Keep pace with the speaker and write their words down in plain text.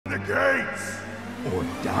The gates! Or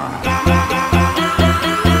die.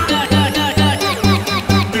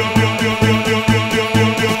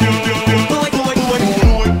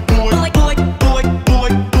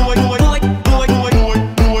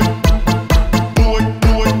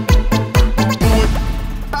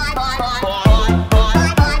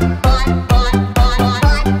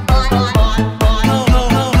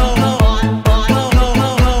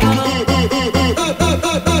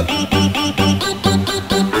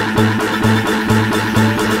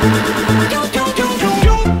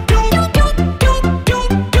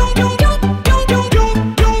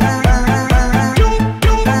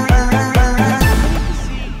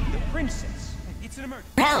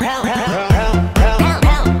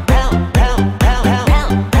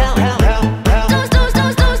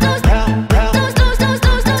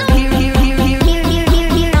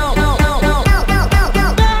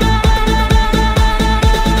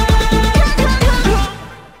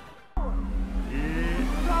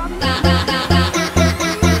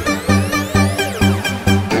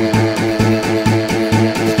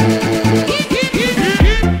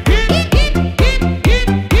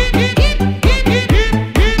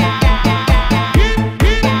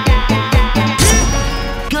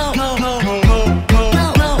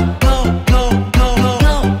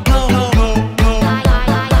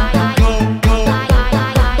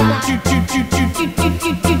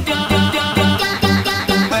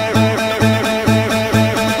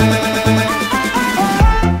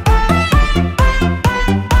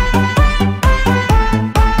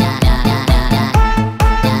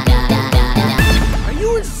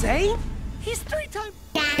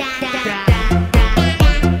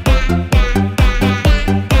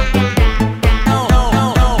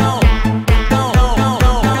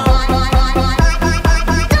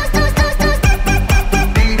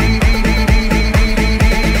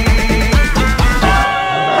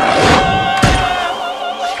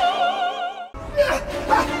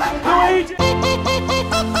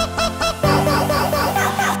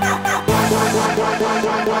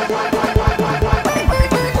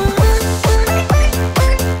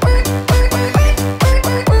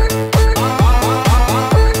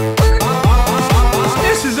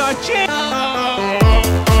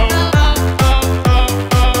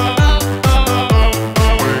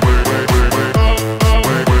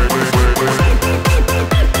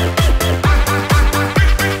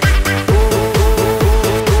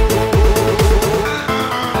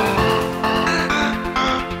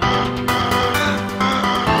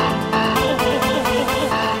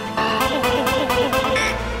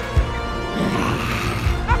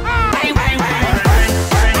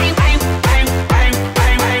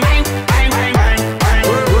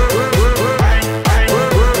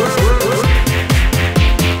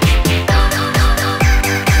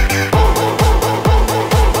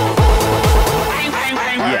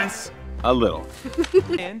 A little.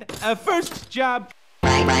 And a first job.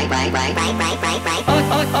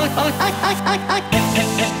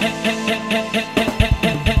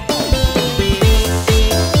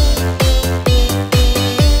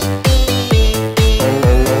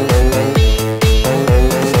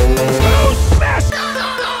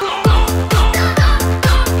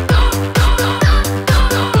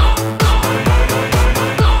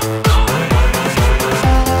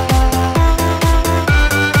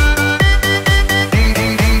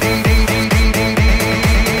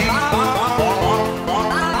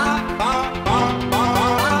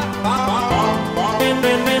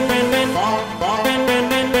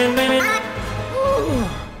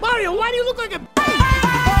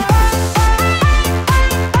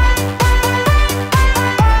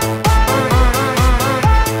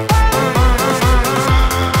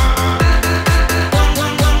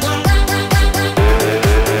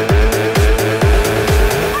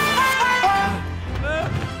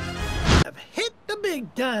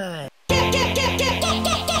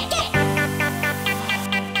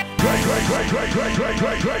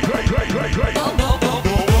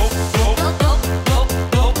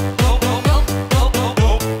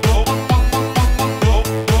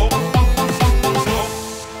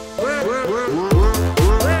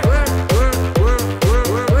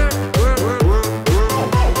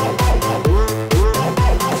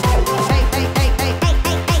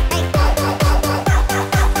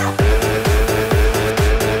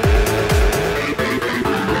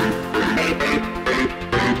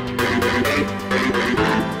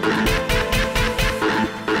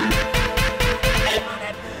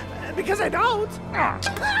 Because I don't.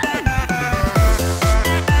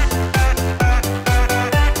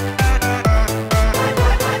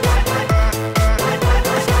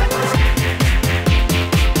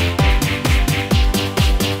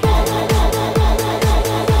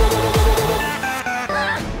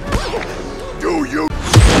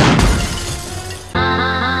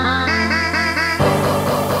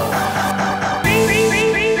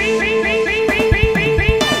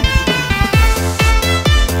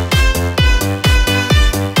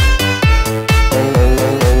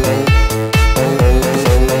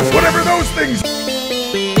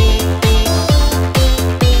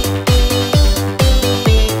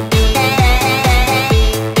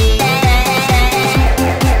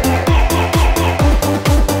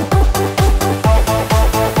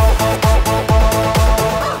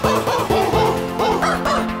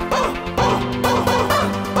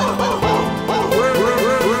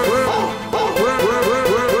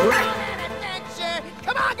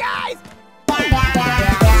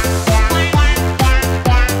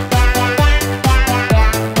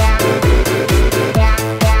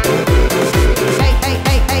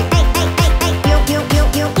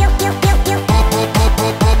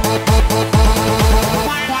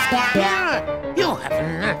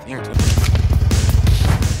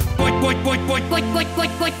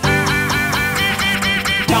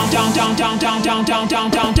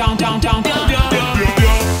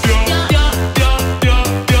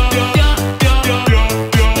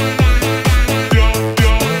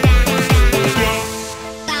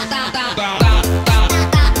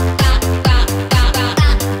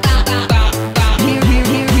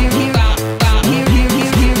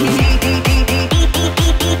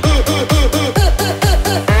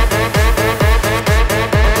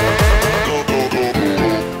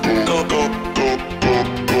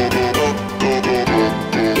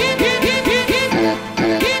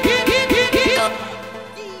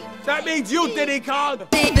 That means you did it, Cog.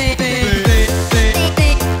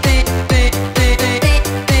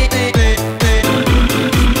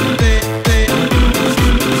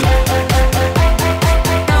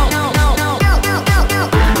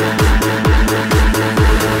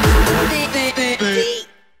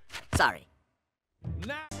 Sorry.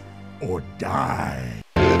 Or die.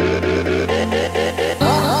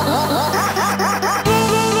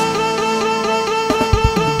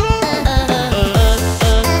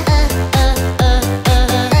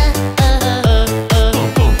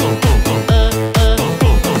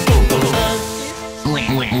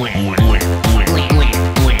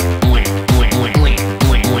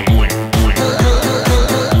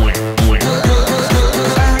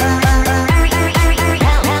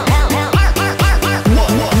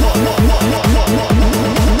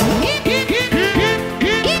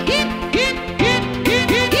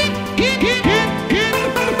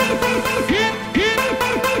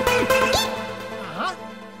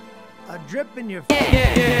 A drip in your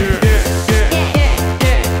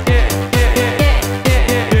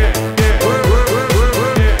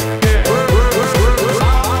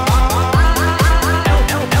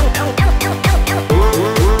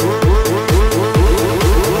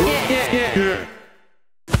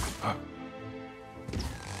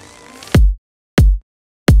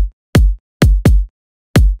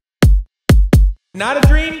Not a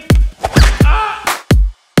dream?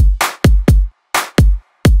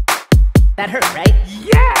 That hurt, right?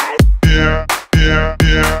 Yes! Yeah, yeah,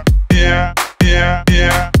 yeah, yeah, yeah,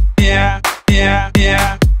 yeah, yeah, yeah,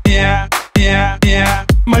 yeah, yeah, yeah, yeah.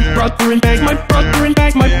 My brother in bag, my brother in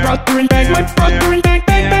bag, my brother in bag, my brother in bag,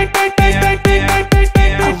 bag, bag, bag, bag, bag, bag, bag, bag,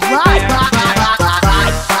 bag.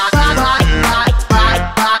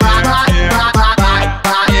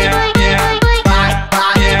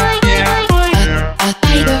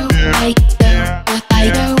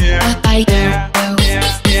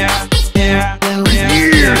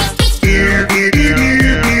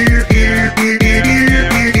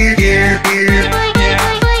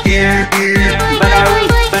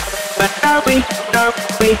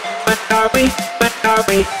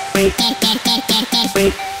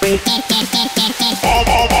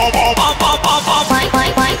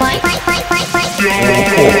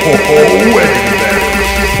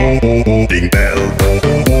 Ding bell,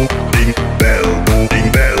 ding bell,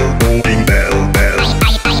 ding bell, ding bell, bell,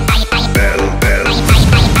 bell, bell.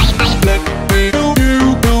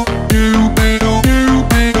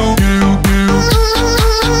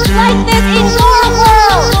 Like this in your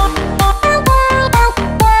world.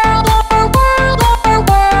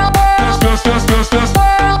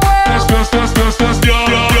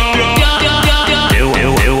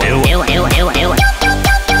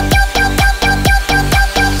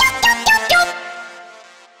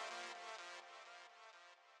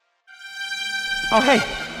 Oh, hey,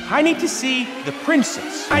 I need to see the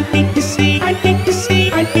princess. I need to see, I need to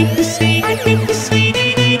see, I need to see, I need to see.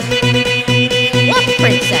 What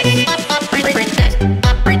princess?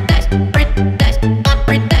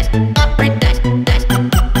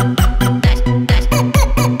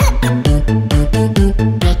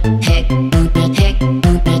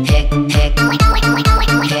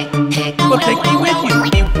 Well, take me with you,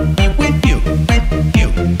 be with you, with you,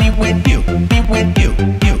 be with you, be with you,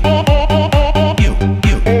 you.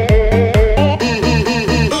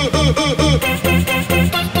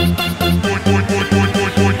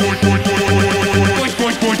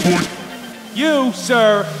 You,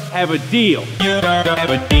 sir, have a deal. You have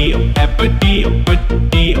a deal, have a deal, have a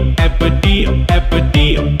deal, have a deal, have a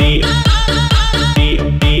deal.